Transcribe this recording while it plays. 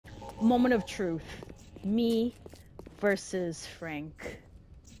Moment of truth. Me versus Frank.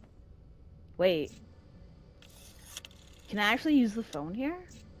 Wait. Can I actually use the phone here?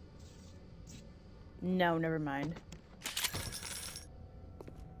 No, never mind.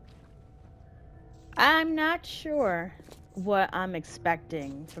 I'm not sure what I'm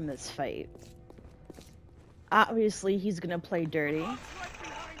expecting from this fight. Obviously, he's gonna play dirty.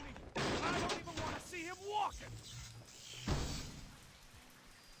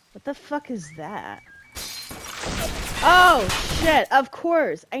 What the fuck is that? Oh, shit, of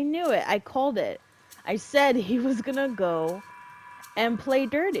course. I knew it. I called it. I said he was gonna go and play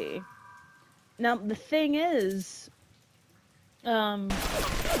dirty. Now, the thing is, I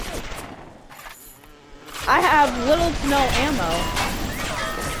have little to no ammo,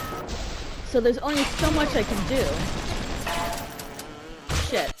 so there's only so much I can do.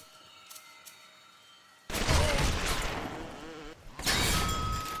 Shit.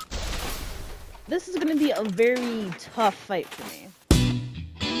 This is gonna be a very tough fight for me.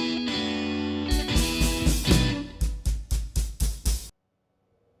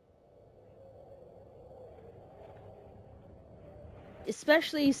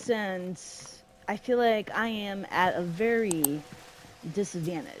 Especially since I feel like I am at a very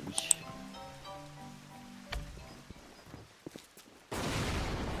disadvantage.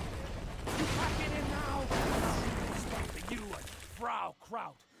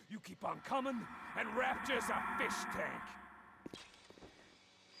 You keep on coming, and Rapture's a fish tank.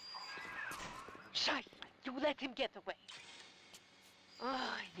 Scheiße, you let him get away. Oh,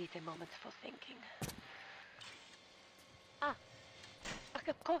 I need a moment for thinking.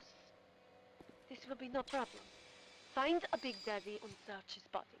 Of course. This will be no problem. Find a Big Daddy and search his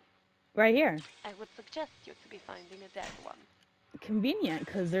body. Right here. I would suggest you to be finding a dead one. Convenient,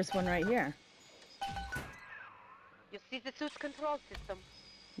 because there's one right here. You see the suit control system?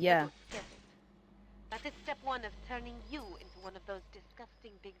 Yeah. Get it. That is step one of turning you into one of those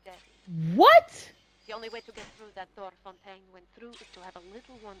disgusting Big Daddies. What? The only way to get through that door Fontaine went through is to have a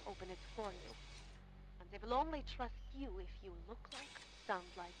little one open it for you. And they will only trust you if you look like, sound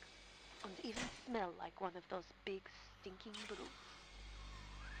like, and even smell like one of those big stinking brutes.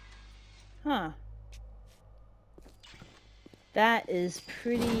 Huh. That is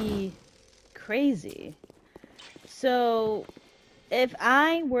pretty crazy. So, if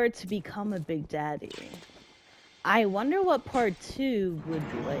I were to become a Big Daddy, I wonder what part 2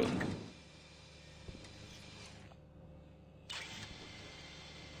 would be like.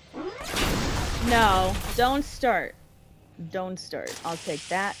 No, don't start. Don't start. I'll take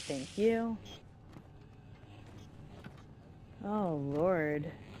that, thank you. Oh,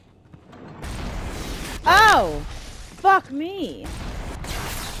 Lord. Oh! Fuck me!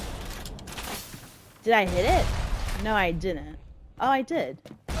 Did I hit it? No, I didn't. Oh, I did.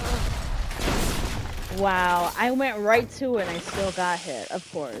 Wow, I went right to it and I still got hit.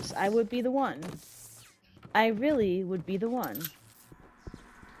 Of course, I would be the one. I really would be the one.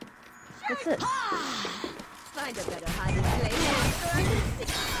 What's this? Find a better hiding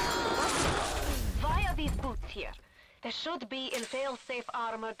place. Via these boots here. There should be in fail-safe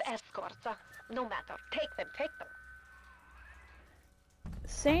armored escorts. No matter. Take them, take them.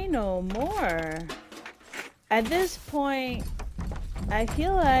 Say no more. At this point, I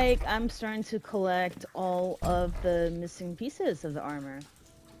feel like I'm starting to collect all of the missing pieces of the armor.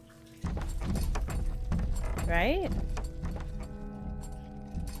 Right?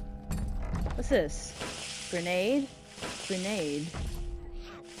 What's this? Grenade? Grenade.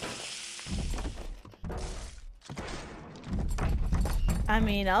 I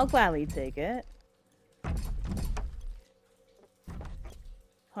mean, I'll gladly take it.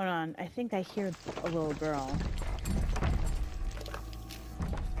 Hold on, I think I hear a little girl.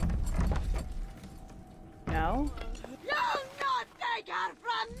 No? You'll not take her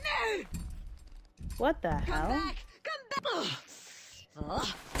from me! What the hell? Come back! Come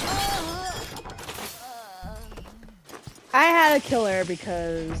back! I had to kill her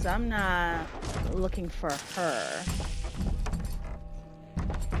because I'm not looking for her.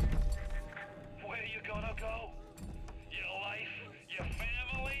 Where you gonna go? Your life? Your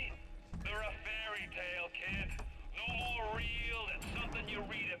family? They're a fairy tale, kid. No more real than something you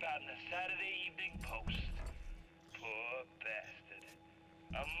read about in the Saturday Evening Post. Poor bastard.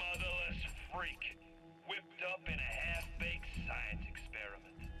 A motherless freak. Whipped up in a half-baked science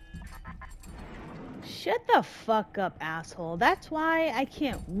experiment. Shut the fuck up, asshole. That's why I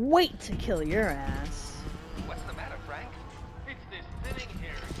can't wait to kill your ass. What's the matter, Frank? It's this thinning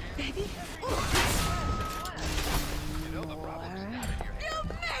hair again. Baby. You know the problem's not in your head. You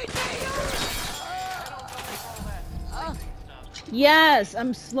made me! I don't know all that sleeping stuff. Yes,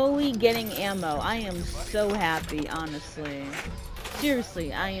 I'm slowly getting ammo. I am so happy, honestly.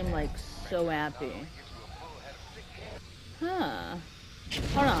 Seriously, I am like so happy. Huh.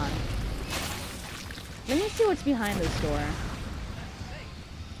 Hold on. Let me see what's behind this door.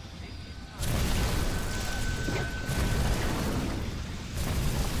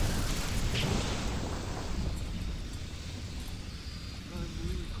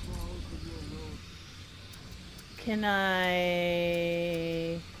 Can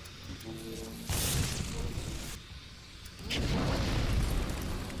I...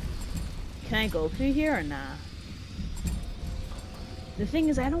 Can I go through here or not? The thing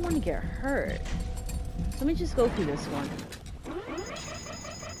is, I don't want to get hurt. Let me just go through this one.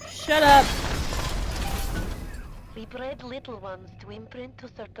 Shut up! We bred little ones to imprint to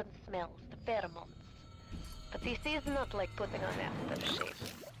certain smells, the pheromones. But this is not like putting on aftershave.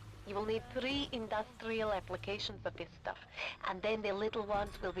 You will need 3 industrial applications of this stuff, and then the little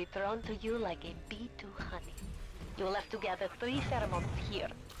ones will be drawn to you like a bee to honey. You will have to gather 3 pheromones here,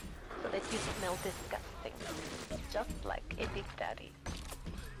 so that you smell disgusting. Just like a big daddy.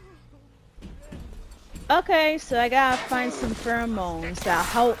 Okay, so I gotta find some pheromones that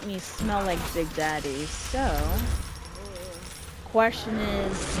help me smell like Big Daddy. So, question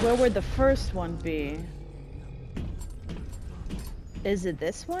is, where would the first one be? Is it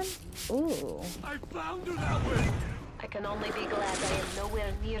this one? Ooh. I found her that way. I can only be glad I am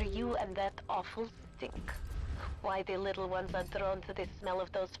nowhere near you and that awful stink. Why the little ones are drawn to the smell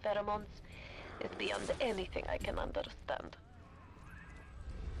of those pheromones is beyond anything I can understand.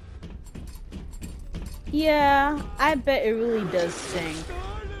 Yeah, I bet it really does stink.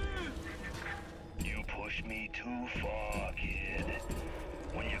 You push me too far, kid.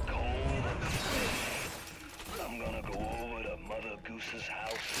 When you're cold and stiff, I'm gonna go over to Mother Goose's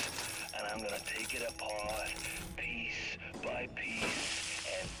house, and I'm gonna take it apart, piece by piece,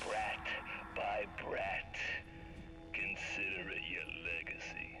 and brat by brat. Consider it your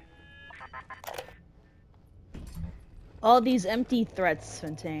legacy. All these empty threats,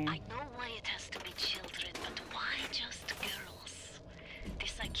 Fontaine. I know why it has to be children, but why just girls?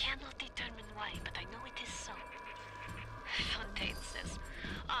 This I cannot determine why, but I know it is so. Fontaine says,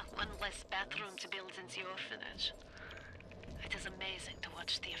 one less bathroom to build in the orphanage. It is amazing to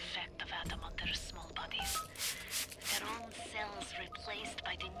watch the effect of Adam on their small bodies. Their own cells replaced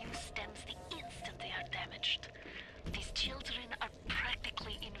by the new stems the instant they are damaged. These children are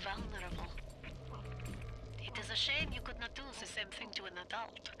practically invulnerable. It is a shame you could not do the same thing to an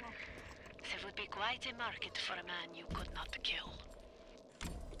adult. There would be quite a market for a man you could not kill.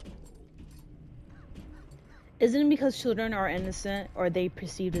 Isn't it because children are innocent, or they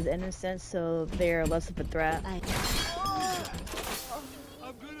perceived as innocent, so they're less of a threat? I'm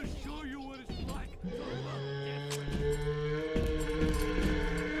gonna show you what it's like.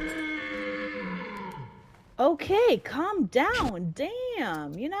 Okay, calm down.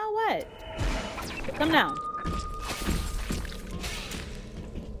 Damn. You know what? Come down.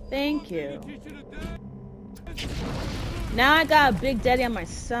 Thank you. Now I got a Big Daddy on my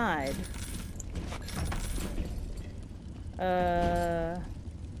side.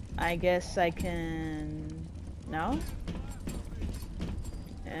 I guess I can... No?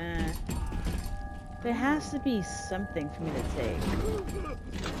 There has to be something for me to take.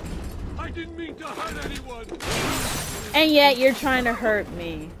 I didn't mean to hurt anyone. And yet you're trying to hurt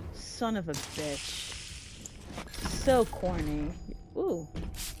me. Son of a bitch. So corny. Ooh.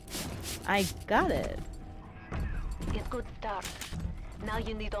 I got it. A good start. Now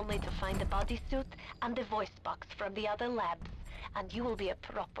you need only to find the bodysuit and the voice box from the other labs, and you will be a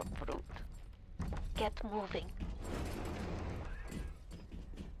proper brute. Get moving.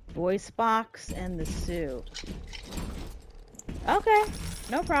 Voice box and the suit. Okay,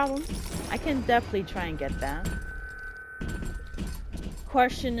 no problem. I can definitely try and get that.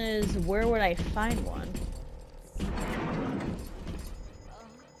 Question is, where would I find one?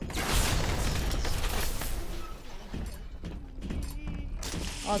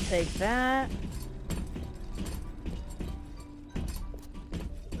 I'll take that.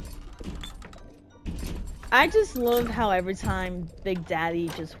 I just love how every time Big Daddy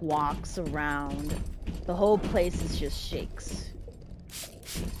just walks around, the whole place is just shakes.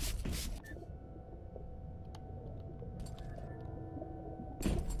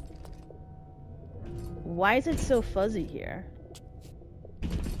 Why is it so fuzzy here?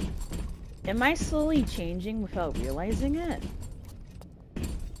 Am I slowly changing without realizing it?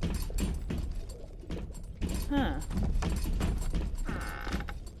 Huh.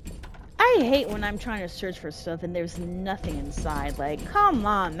 I hate when I'm trying to search for stuff and there's nothing inside. Like, come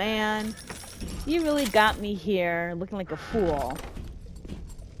on, man. You really got me here looking like a fool.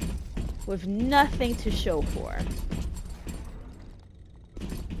 With nothing to show for.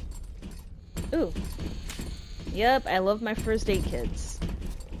 Ooh. Yep, I love my first aid kits.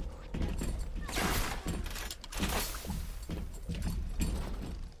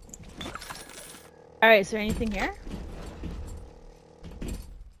 Alright, is there anything here?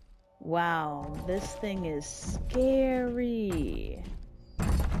 Wow, this thing is scary.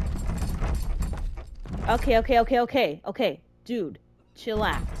 Okay. Dude,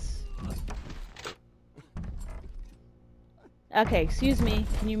 chillax. Okay, excuse me.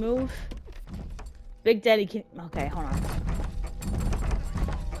 Can you move? Big Daddy can... Okay, hold on.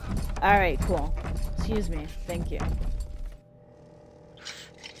 Alright, cool. Excuse me. Thank you.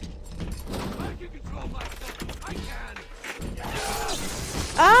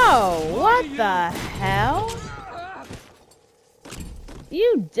 Oh, what the hell?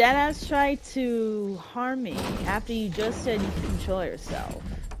 You deadass tried to harm me after you just said you could control yourself.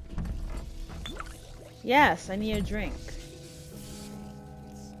 Yes, I need a drink.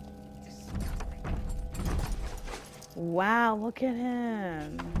 Wow, look at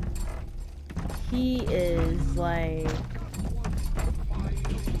him. He is like...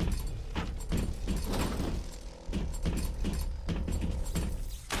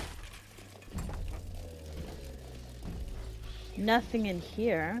 Nothing in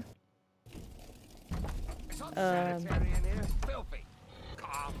here. I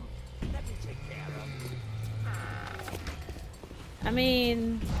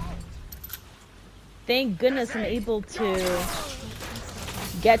mean, thank goodness I'm able to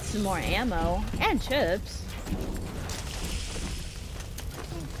get some more ammo and chips.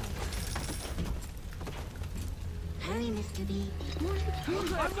 Hurry, Mr. B.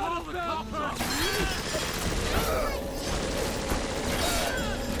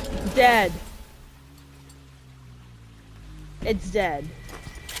 Dead. It's dead.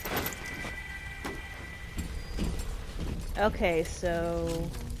 Okay, so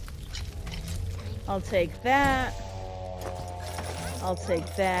I'll take that. I'll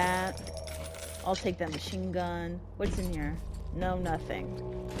take that. I'll take that machine gun. What's in here? No, nothing.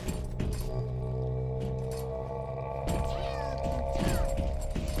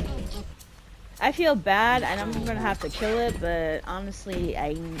 I feel bad, and I'm gonna have to kill it, but honestly,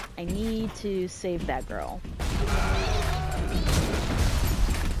 I need to save that girl.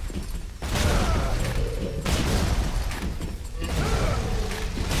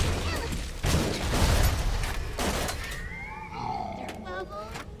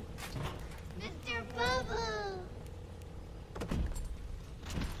 Mr. Bubble!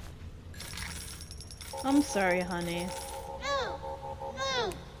 I'm sorry, honey. No!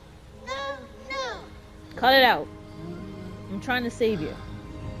 No! No! No! Cut it out. I'm trying to save you.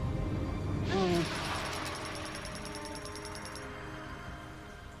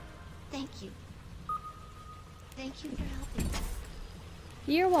 Thank you. Thank you for helping.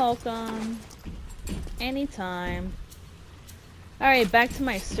 You're welcome. Anytime. Alright, back to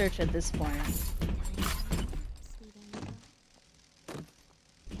my search at this point.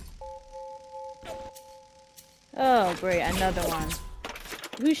 Oh, great, another one.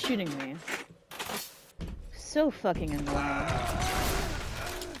 Who's shooting me? So fucking annoying.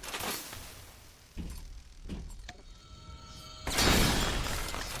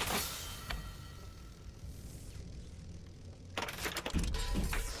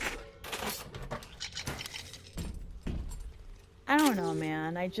 I don't know,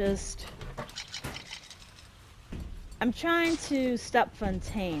 man. I'm trying to stop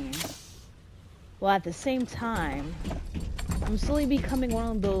Fontaine. While at the same time, I'm slowly becoming one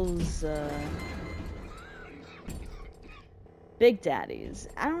of those, Big Daddies.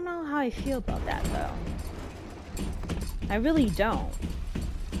 I don't know how I feel about that, though. I really don't.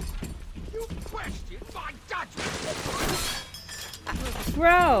 You question my judgment!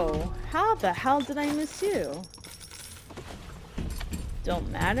 Bro, how the hell did I miss you?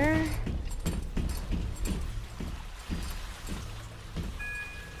 Don't matter.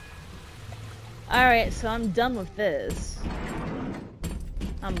 Alright, so I'm done with this.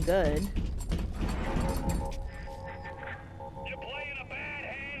 I'm good. You're playing a bad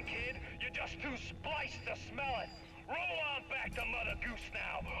hand, kid. You're just too spliced to smell it. Roll on back to Mother Goose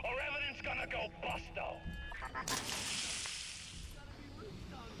now, or everything's gonna go busto.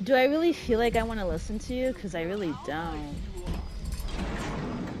 Do I really feel like I want to listen to you? Because I really don't.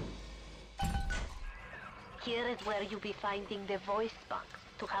 Here is where you'll be finding the voice box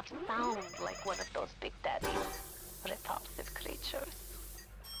to have sound like one of those Big Daddy repulsive creatures.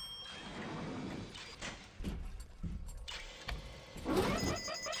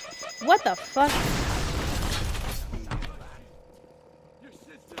 What the fuck?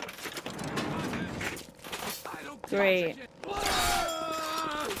 Great.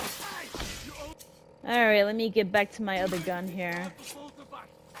 Alright, let me get back to my other gun here.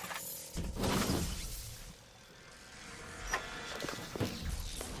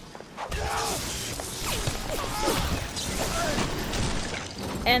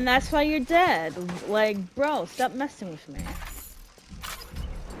 And that's why you're dead. Like, bro, stop messing with me.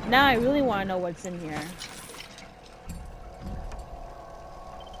 Now I really want to know what's in here.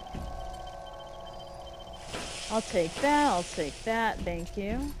 I'll take that, thank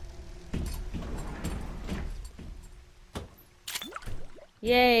you.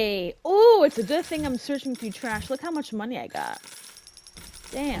 Yay! Ooh, it's a good thing I'm searching through trash. Look how much money I got.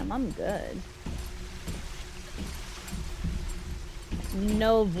 Damn, I'm good.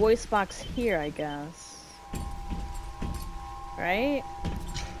 No voice box here, I guess. Right?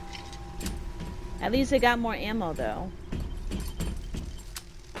 At least I got more ammo, though.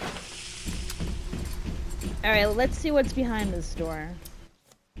 Alright, let's see what's behind this door.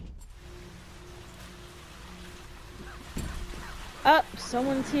 Oh,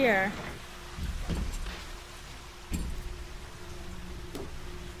 someone's here.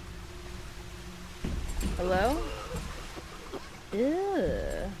 Hello?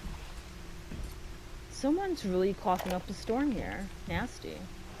 Ew. Someone's really coughing up a storm here. Nasty.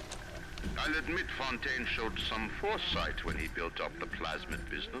 I'll admit Fontaine showed some foresight when he built up the plasmid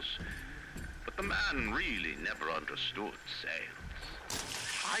business. But the man really never understood sales.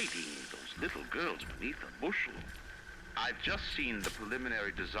 Hiding those little girls beneath a bushel. I've just seen the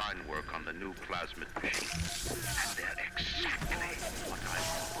preliminary design work on the new plasmid machines, and they're exactly what I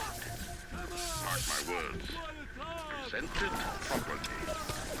wanted. Mark my words. Presented properly,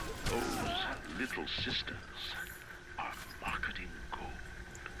 those little sisters are marketing gold.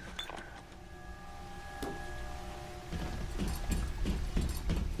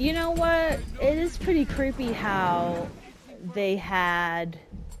 You know what? It is pretty creepy how they had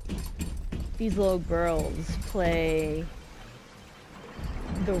these little girls play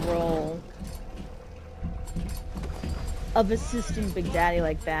the role of assisting Big Daddy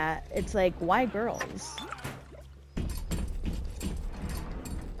like that. It's like, why girls?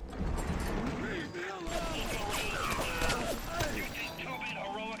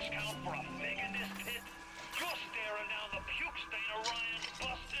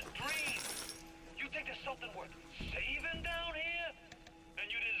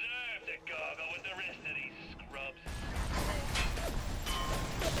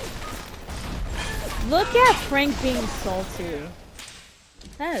 Look at Frank being salty.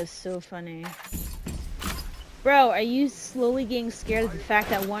 That is so funny. Bro, are you slowly getting scared of the fact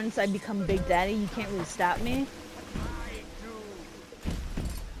that once I become Big Daddy, you can't really stop me?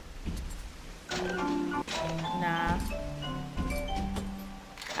 Nah.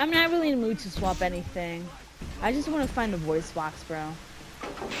 I'm not really in the mood to swap anything. I just want to find the voice box, bro.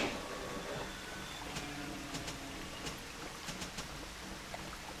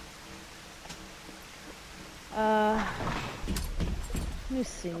 Let me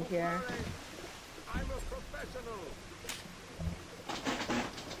see here. I'm a professional.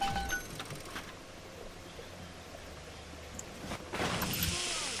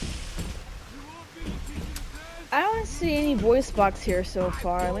 I don't see any voice box here so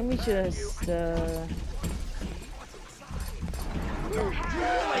far. Let me just,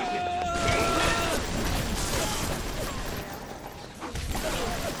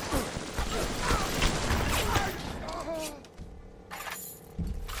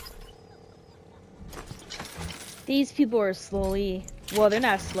 These people are slowly... Well, they're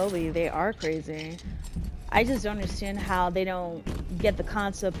not slowly, they are crazy. I just don't understand how they don't get the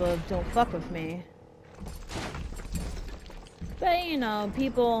concept of don't fuck with me. But, you know,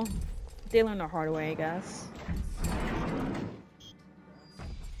 people, they learn the hard way, I guess.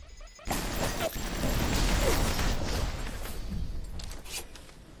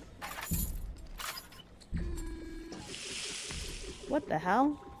 What the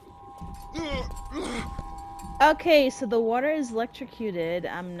hell? Okay, so the water is electrocuted.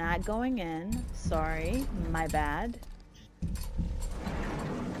 I'm not going in. Sorry, my bad.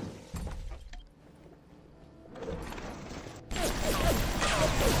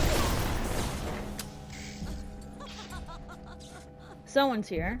 Someone's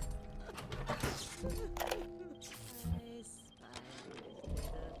here.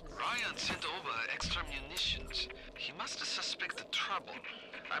 Ryan sent over extra munitions. He must have suspected trouble.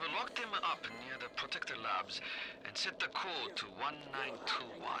 I will lock them up near the protector labs and set the code to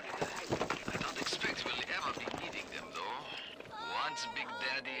 1921. I don't expect we'll ever be needing them, though. Once Big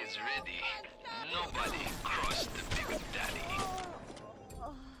Daddy is ready, nobody crossed the Big Daddy.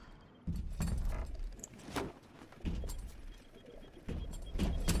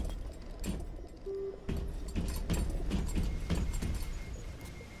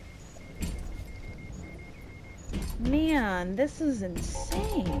 Man, this is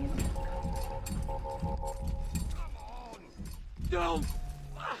insane.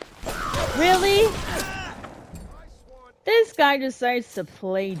 Really? This guy decides to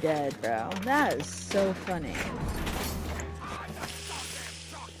play dead, bro. That is so funny.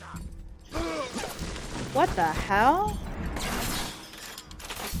 What the hell?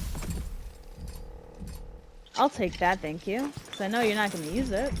 I'll take that, thank you. Because I know you're not going to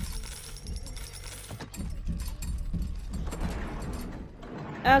use it.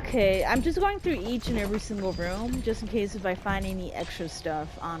 Okay, I'm just going through each and every single room, just in case if I find any extra stuff,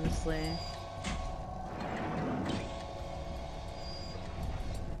 honestly.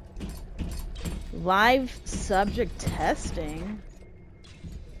 Live subject testing?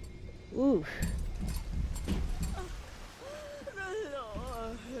 Oof.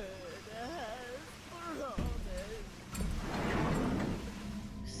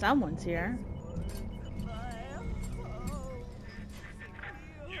 Someone's here.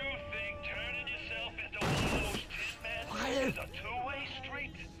 It's a two-way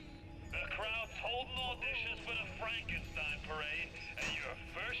street. The crowd's holding auditions for the Frankenstein parade, and you're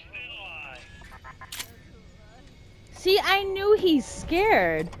first in line. See, I knew he's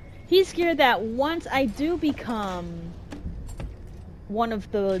scared. He's scared that once I do become one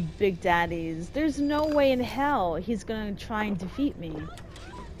of the big daddies, there's no way in hell he's gonna try and defeat me.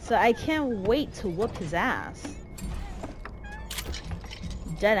 So I can't wait to whoop his ass.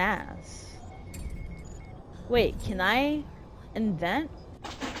 Dead ass. Wait, can I invent?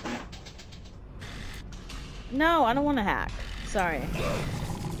 No, I don't want to hack. Sorry.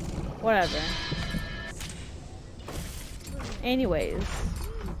 Whatever. Anyways.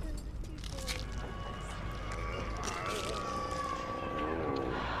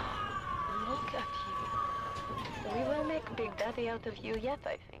 Look at you. We will make Big Daddy out of you yet,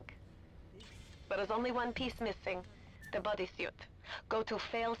 I think. But there's only one piece missing. The bodysuit. Go to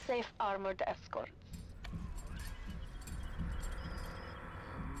fail-safe armored escorts.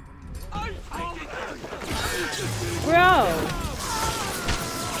 Bro!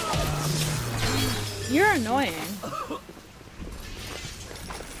 You're annoying.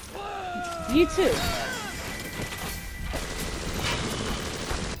 You too.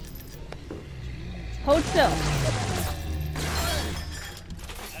 Hold still.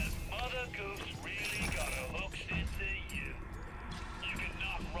 Has Mother Goose really got her hooks into you? You can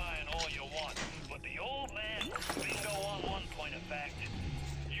knock Ryan all you want, but the old man was bingo on one point of fact.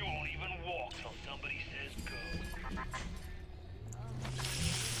 You won't even walk till somebody says go.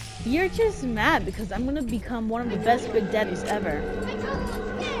 You're just mad because I'm gonna become one of the best big daddies ever.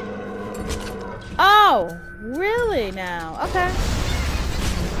 Oh, really now? Okay.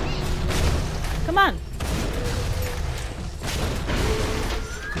 Come on.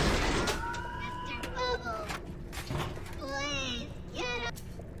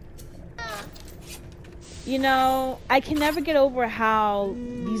 You know, I can never get over how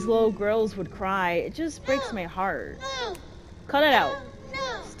these little girls would cry. It just breaks my heart. Cut it out.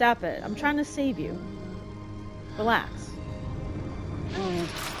 Stop it. I'm trying to save you. Relax.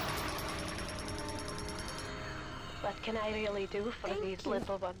 What can I really do for these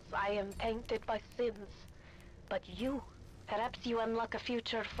little ones? I am tainted by sins. But you, perhaps you unlock a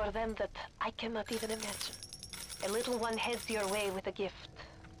future for them that I cannot even imagine. A little one heads your way with a gift.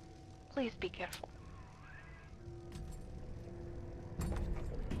 Please be careful.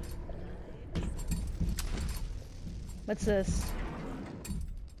 What's this?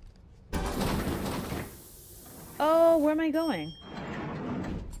 Oh, where am I going?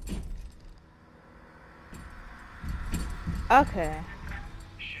 Okay.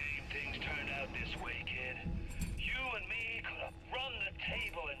 Shame things turned out this way, kid. You and me could have run the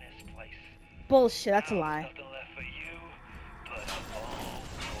table in this place. Bullshit, that's a lie. Nothing left for you but a long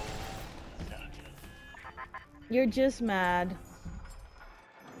cold nothing. You're just mad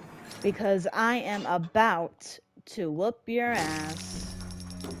because I am about to whoop your ass.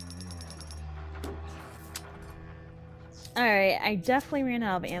 Alright, I definitely ran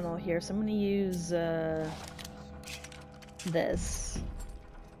out of ammo here, so I'm gonna use this.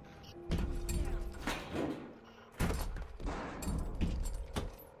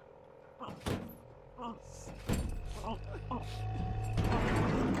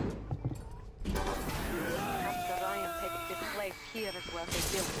 After Ryan picked this place here is where they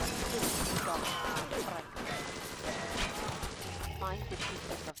built one. find the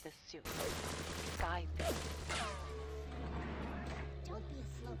pieces of the suit. Guide them. Don't be a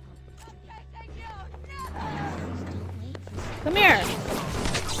slowpoke. Come here.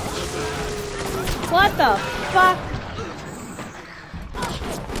 What the fuck?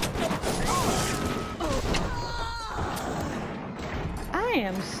 I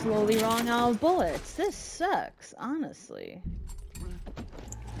am slowly running out of bullets. This sucks, honestly.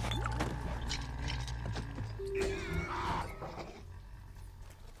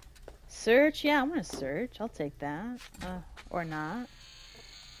 Search? Yeah, I'm gonna search. I'll take that. Or not.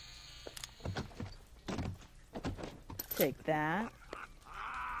 Take that.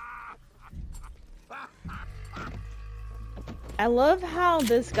 I love how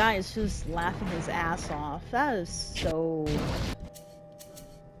this guy is just laughing his ass off. That is so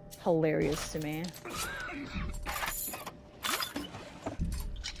hilarious to me.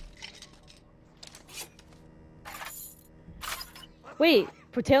 Wait,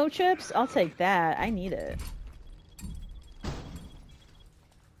 potato chips? I'll take that. I need it.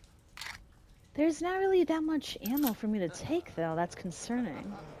 There's not really that much ammo for me to take, though. That's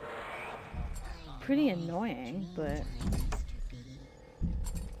concerning. Pretty annoying, but...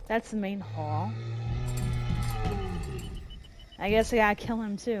 That's the main hall. I guess I gotta kill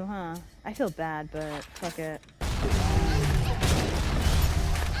him too, huh? I feel bad, but fuck it.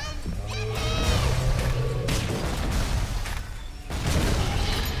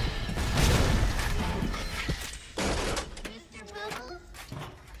 Mr. Bubbles?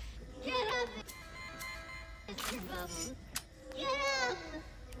 Get up! Mr. Bubbles! Get up!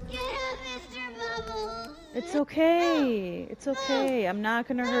 Get up, Mr. Bubbles! It's okay. It's okay. I'm not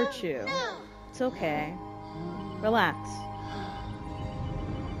gonna hurt you. No! It's okay. Relax.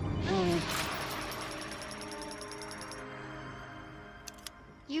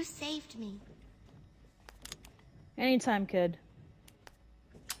 You saved me. Anytime, kid.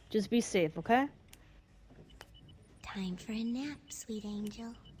 Just be safe, okay? Time for a nap, sweet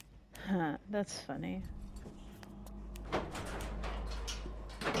angel. Huh, that's funny.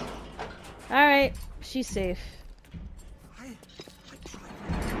 Alright, she's safe.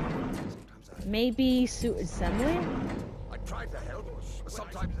 Maybe suit assembly? I tried to help, but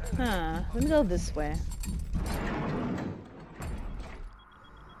sometimes... Huh, let me go this way.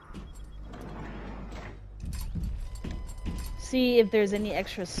 See if there's any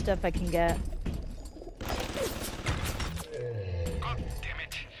extra stuff I can get. God damn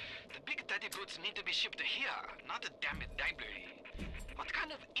it. The big daddy boots need to be shipped here, not the damn it library. What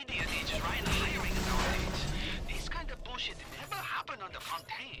kind of idiot is Ryan hiring nowadays? This kind of bullshit never happened on the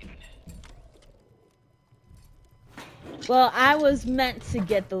Fontaine. Well, I was meant to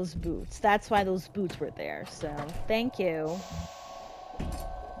get those boots. That's why those boots were there, so thank you.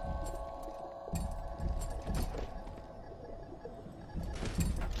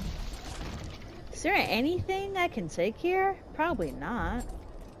 Is there anything I can take here? Probably not.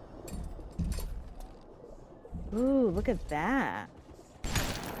 Ooh, look at that.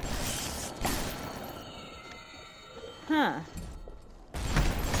 Huh.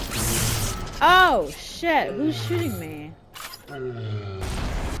 Oh, shit. Who's shooting me?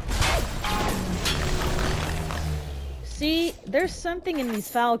 See, there's something in these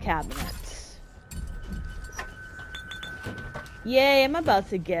file cabinets. Yay, I'm about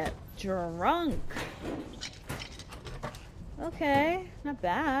to get drunk. Okay, not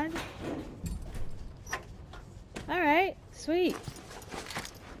bad. Alright, sweet.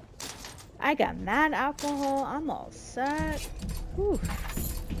 I got mad alcohol. I'm all set. Whew.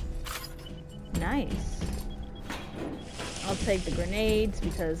 Nice. I'll take the grenades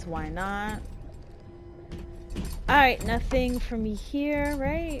because why not? Alright, nothing for me here,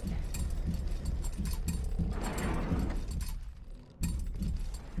 right?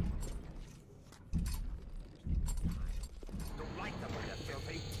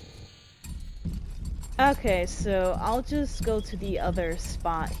 Okay, so I'll just go to the other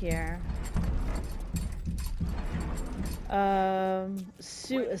spot here.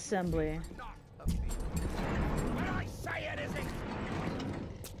 Suit assembly.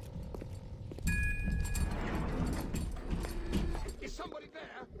 Is somebody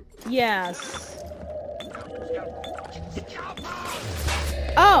there? Yes.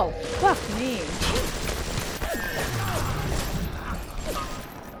 Oh, fuck me.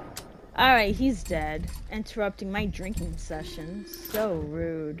 Alright, he's dead. Interrupting my drinking session. So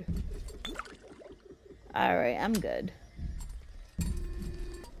rude. Alright, I'm good.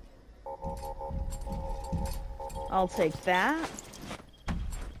 I'll take that.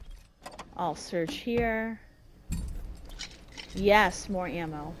 I'll search here. Yes, more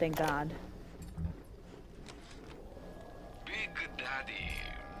ammo, thank God. Big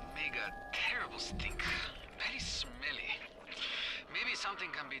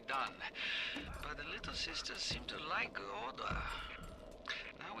be done. But the little sisters seem to like the order.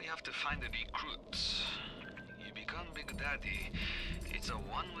 Now we have to find the recruits. You become Big Daddy, it's a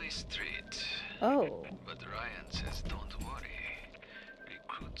one-way street. Oh. But Ryan says don't worry.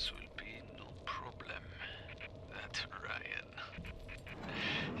 Recruits will be no problem. That Ryan.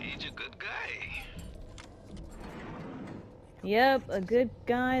 He's a good guy. Yep, a good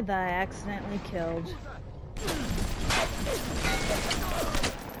guy that I accidentally killed.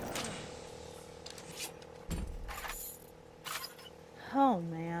 Oh,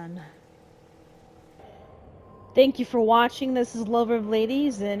 man. Thank you for watching. This is Lover of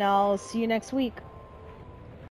Ladies, and I'll see you next week.